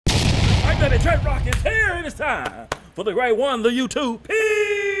baby, J-Rocc is here, and it's time for the great one, the YouTube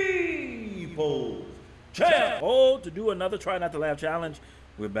People's Champ. Oh, to do another Try Not to Laugh challenge.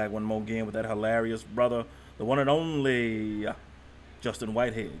 We're back one more again with that hilarious brother, the one and only Justin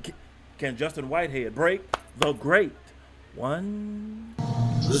Whitehead. Can Justin Whitehead break the great one?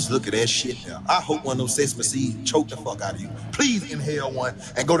 Just look at that shit now. I hope one of those sesame seeds choke the fuck out of you. Please inhale one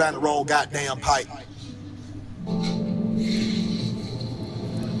and go down the wrong goddamn pipe.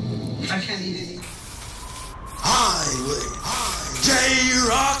 I can't eat it. Highway.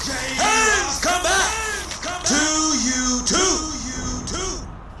 J-Rocc. Hands come back to you too.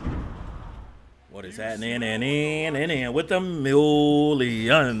 What is happening and with the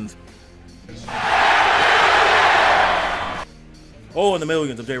millions? Oh, and the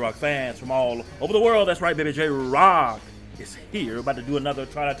millions of J-Rocc fans from all over the world. That's right, baby. J-Rocc is here, about to do another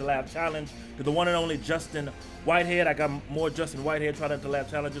Try Not to Laugh challenge to the one and only Justin Whitehead. I got more Justin Whitehead Try Not to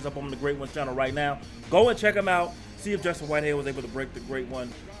Laugh challenges up on the Great One's channel right now. Go and check him out. See if Justin Whitehead was able to break the Great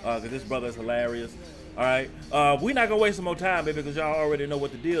One, because this brother is hilarious. All right, we're not gonna waste some more time, baby, because y'all already know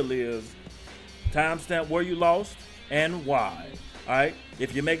what the deal is. Timestamp where you lost and why. All right,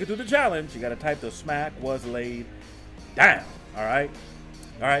 if you make it through the challenge, you gotta type the smack was laid down. All right,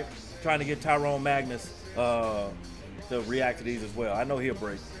 trying to get Tyrone Magnus to react to these as well. I know he'll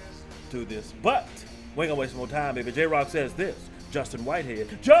break to this, but we ain't gonna waste more time, baby. J-Rocc says this: Justin Whitehead,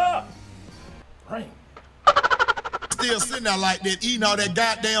 ring. Still sitting there like that, eating all that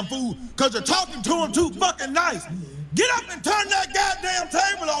goddamn food, cause you're talking to him too fucking nice. Get up and turn that goddamn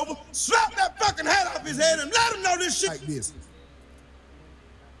table over, slap that fucking hat off his head, and let him know this shit like this.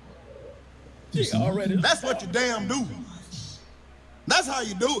 That's what you damn do. That's how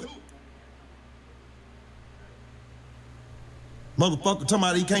you do it. Motherfucker talking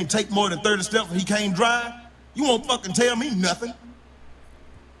about he can't take more than 30 steps and he can't drive. You won't fucking tell me nothing.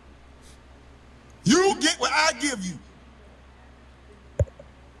 You get what I give you.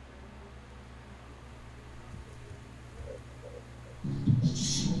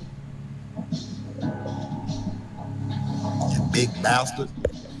 You big bastard.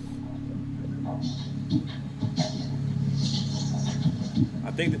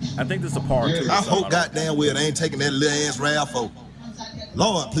 I think this is a part two. I hope goddamn well they ain't taking that little ass RAV4.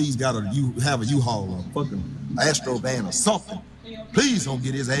 Lord, please have a U-Haul or fucking Astro van or something. Please don't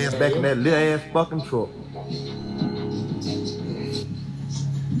get his ass back in that little ass fucking truck.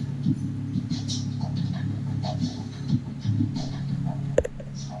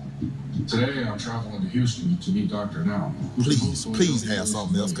 Today I'm traveling to Houston to meet Dr. Now. Please have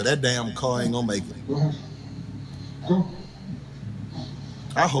something else, cause that damn car ain't gonna make it. Go ahead. Go.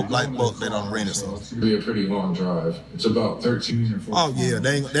 I hope like fuck they don't rent it so. It's gonna be a pretty long drive. It's about 13 or 14. Oh yeah,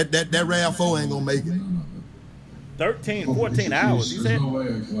 that RAV4 ain't gonna make it. 13, 14 hours, you said? There's no way I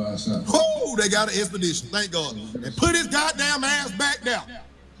can last that. Oh, they got an expedition, thank God. And put his goddamn ass back down.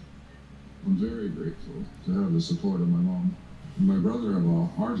 I'm very grateful to have the support of my mom and my brother-in-law,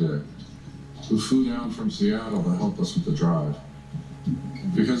 RJ, who flew down from Seattle to help us with the drive.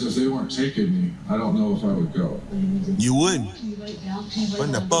 Because if they weren't taking me, I don't know if I would go. You wouldn't. What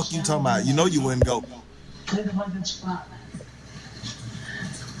in the fuck you talking about? You know you wouldn't go.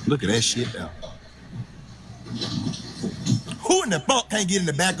 Look at that shit now. Who in the fuck can't get in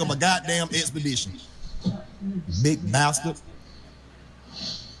the back of a goddamn expedition? Big bastard.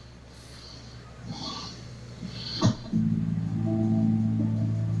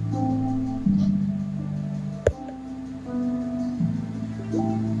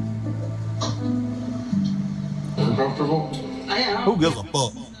 Comfortable? I am. Who gives a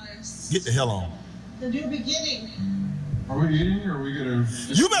fuck? Get the hell on. The new beginning. Are we eating or are we gonna...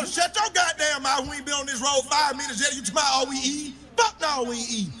 You better shut your goddamn mouth. We ain't been on this road 5 minutes yet. You talking about all we eat? Fuck no, we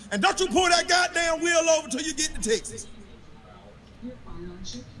ain't eat. And don't you pull that goddamn wheel over till you get to Texas. You're fine,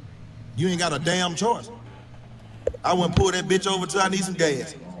 aren't you? You ain't got a damn choice. I wouldn't pull that bitch over till I need some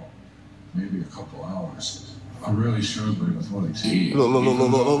gas. Maybe a couple hours. I'm really struggling with what to eat.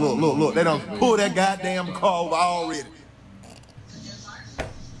 Look. They don't pull that goddamn car over already.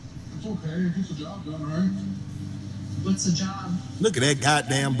 It's okay. It gets the job done, right? What's the job? Look at that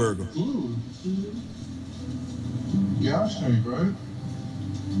goddamn burger. Food. Gas tank, right?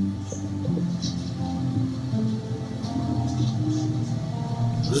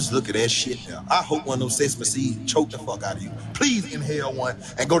 Just look at that shit now. I hope one of those sesame seeds choke the fuck out of you. Please inhale one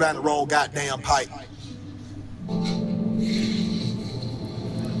and go down the wrong goddamn pipe.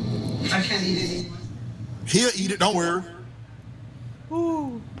 I can't eat it anymore. He'll eat it, don't worry.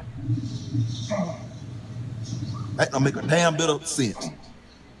 Ooh. That don't make a damn bit of sense.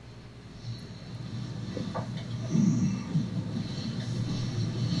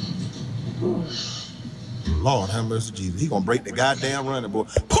 Lord have mercy, Jesus. He gonna break the goddamn running, boy.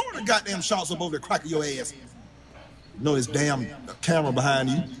 Pull the goddamn shots up over the crack of your ass. You know this damn camera behind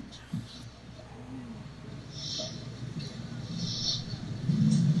you.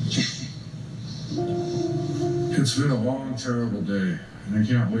 It's been a long, terrible day, and I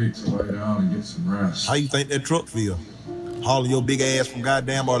can't wait to lie down and get some rest. How you think that truck feel? Hauling your big ass from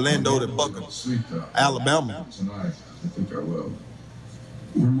goddamn Orlando to fucking Alabama. Tonight, I think I will.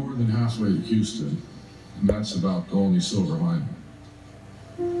 We're more than halfway to Houston, and that's about the only silver lining.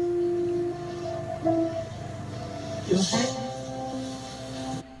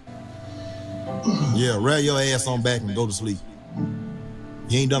 Yeah, rail your ass on back and go to sleep.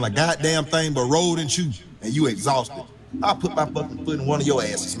 You ain't done a goddamn thing but rode and chew, and you exhausted. I'll put my fucking foot in one of your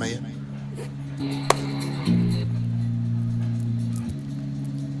asses, man.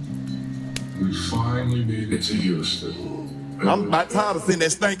 We finally made it to Houston. I'm about tired of seeing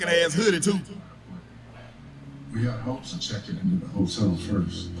that stinking ass hoodie too. We had hopes of checking into the hotel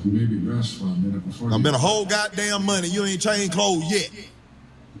first. And maybe rest for a minute before. I've been a whole goddamn money. You ain't changed clothes yet.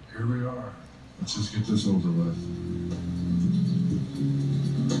 Here we are. Let's just get this over with.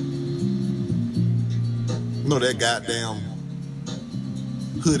 You know that goddamn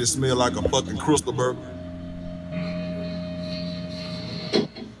hoodie smell like a fucking crystal burger.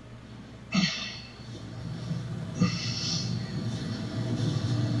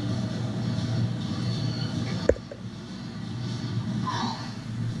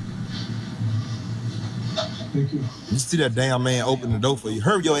 Thank you. You see that damn man open the door for you.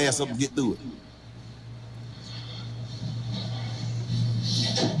 Hurry your ass up and get through it.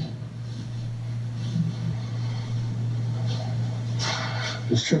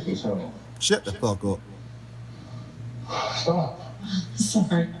 This trip was hell. Shut the fuck up. Stop.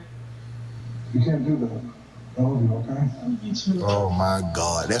 Sorry. You can't do that. I love you, okay? You too. Oh my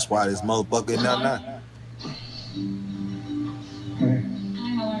God. That's why this motherfucker ain't nothing now. Hey,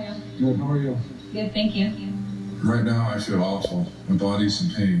 Hi, how are you? good. How are you? Good, thank you. Right now, I feel awful. My body's in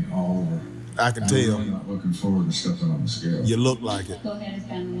pain all over. I can I'm tell. really not looking forward to stepping on the scale. You look like it. Go ahead and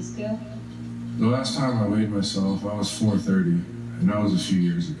stand on the scale. The last time I weighed myself, I was 430, and that was a few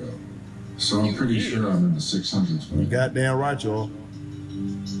years ago. So I'm pretty sure I'm in the 600s. You goddamn right, y'all.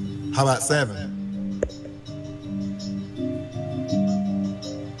 How about 7?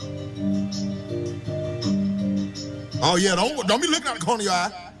 Oh yeah, don't be looking out the corner of your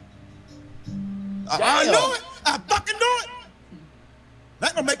eye. I know it. I fucking know it.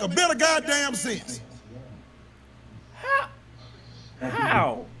 That gonna make a bit of goddamn sense.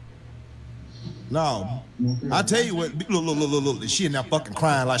 How? No, I tell you what. Look. She in there fucking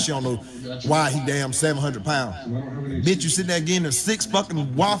crying like she don't know why he damn 700 pounds. Bitch, you sitting there getting the 6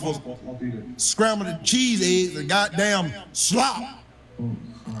 fucking waffles, scrambled cheese eggs, and goddamn slop. Oh,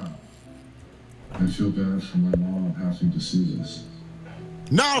 crap. I feel bad for my mom having to see this.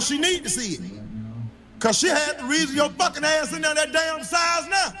 No, she need to see it. Cause she had the reason your fucking ass in there that damn size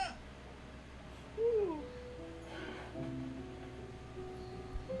now.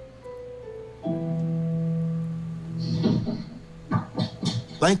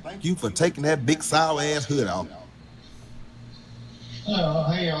 Thank you for taking that big sour ass hood off. Hello,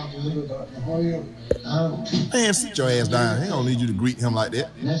 how y'all doing? How are you? Man, sit your ass down. He don't need you to greet him like that.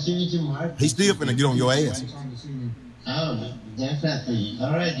 Nice to meet you, Mark. He still finna get on your ass. Oh, definitely.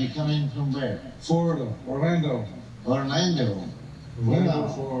 All right, you coming from where? Florida, Orlando. Orlando. Orlando, Wow.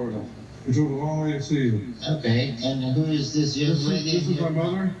 Florida. We drove a long way to see you. Okay, and who is this young lady? This is my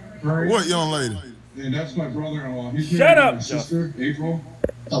mother. Mary. What young lady? And that's my brother-in-law. He's Shut married to up, my sister, April.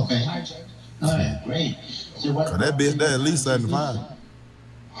 Okay. All right, great. So what? Cause that bitch there at least 75.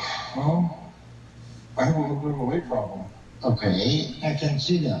 Well, I have a little bit of a weight problem. Okay, I can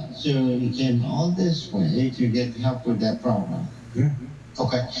see that. So you came all this way to get help with that problem. Yeah.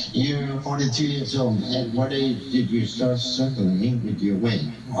 Okay, you're 42 years old. At what age did you start struggling with your weight?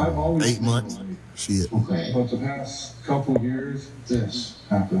 I've always 8 months. Shit. Okay. But the past couple of years, this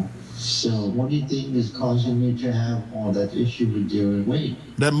happened. So what do you think is causing you to have all that issue with your weight?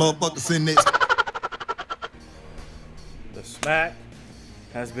 That motherfucker sitting next. The smack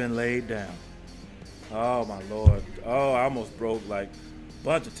has been laid down. Oh my Lord. Oh, I almost broke like a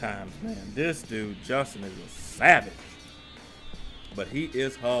bunch of times, man. This dude, Justin, is a savage. But he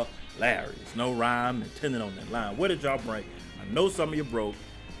is hilarious. No rhyme intended on that line. Where did y'all break? I know some of you broke.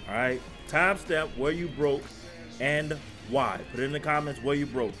 All right. Timestamp where you broke and why. Put it in the comments where you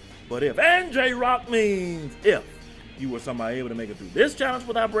broke. But if, and J-Rocc means if you were somebody able to make it through this challenge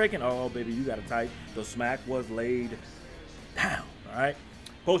without breaking, oh, baby, you got to type the smack was laid down. All right.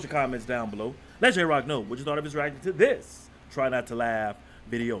 Post your comments down below. Let J-Rocc know what you thought of his reaction to this Try Not to Laugh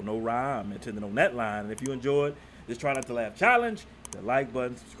video. No rhyme intended on that line. And if you enjoyed this Try Not to Laugh challenge, the like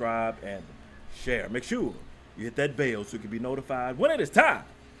button, subscribe, and share. Make sure you hit that bell so you can be notified when it is time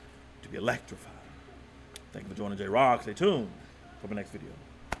to be electrified. Thank you for joining J-Rocc. Stay tuned for the next video.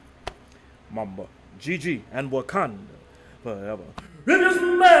 Mamba, GG, and Wakanda forever. It is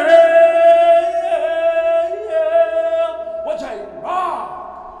man.